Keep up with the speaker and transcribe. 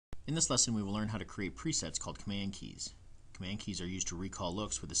In this lesson, we will learn how to create presets called command keys. Command keys are used to recall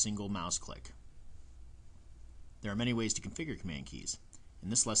looks with a single mouse click. There are many ways to configure command keys. In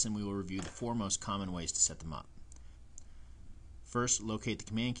this lesson, we will review the 4 most common ways to set them up. First, locate the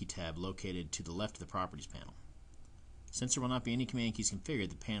command key tab located to the left of the Properties panel. Since there will not be any command keys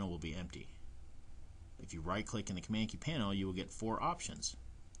configured, the panel will be empty. If you right-click in the command key panel, you will get 4 options: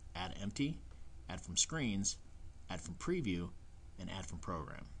 Add Empty, Add from Screens, Add from Preview, and Add from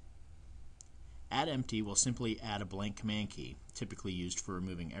Program. Add Empty will simply add a blank command key, typically used for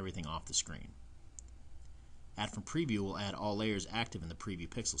removing everything off the screen. Add from Preview will add all layers active in the Preview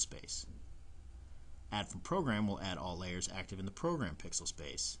pixel space. Add from Program will add all layers active in the Program pixel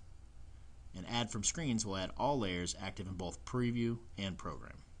space. And Add from Screens will add all layers active in both Preview and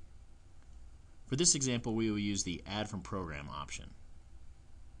Program. For this example, we will use the Add from Program option.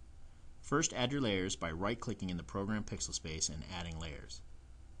 First, add your layers by right-clicking in the Program pixel space and adding layers.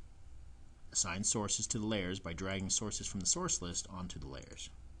 Assign sources to the layers by dragging sources from the source list onto the layers.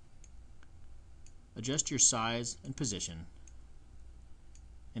 Adjust your size and position,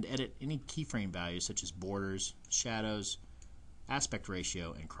 and edit any keyframe values such as borders, shadows, aspect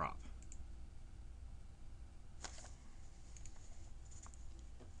ratio, and crop.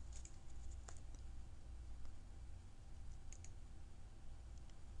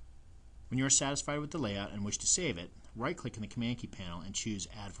 When you are satisfied with the layout and wish to save it, right-click in the command key panel and choose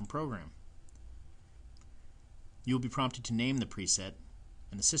Add from Program. You will be prompted to name the preset,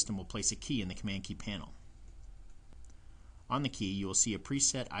 and the system will place a key in the command key panel. On the key, you will see a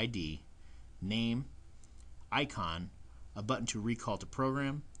preset ID, name, icon, a button to recall to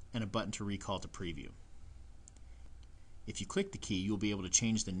Program, and a button to recall to Preview. If you click the key, you will be able to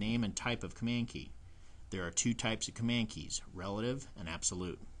change the name and type of command key. There are 2 types of command keys, relative and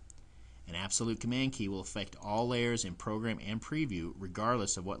absolute. An absolute command key will affect all layers in Program and Preview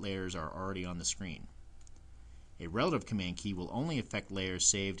regardless of what layers are already on the screen. A relative command key will only affect layers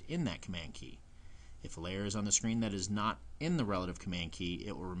saved in that command key. If a layer is on the screen that is not in the relative command key,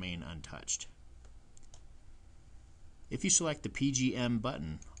 it will remain untouched. If you select the PGM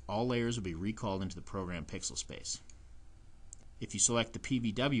button, all layers will be recalled into the Program pixel space. If you select the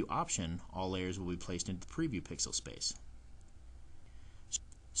PVW option, all layers will be placed into the Preview pixel space.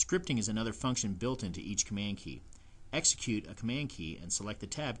 Scripting is another function built into each command key. Execute a command key and select the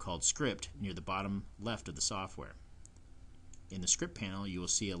tab called Script near the bottom left of the software. In the Script panel, you will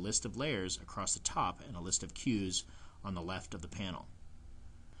see a list of layers across the top and a list of cues on the left of the panel.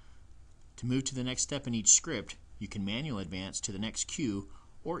 To move to the next step in each script, you can manually advance to the next cue,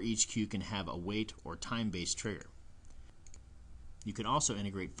 or each cue can have a wait or time-based trigger. You can also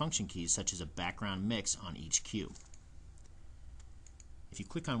integrate function keys such as a background mix on each cue. If you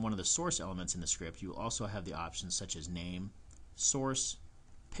click on one of the source elements in the script, you will also have the options such as name, source,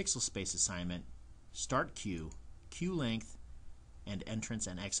 pixel space assignment, start cue, cue length, and entrance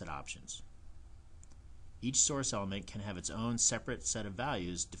and exit options. Each source element can have its own separate set of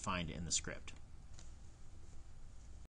values defined in the script.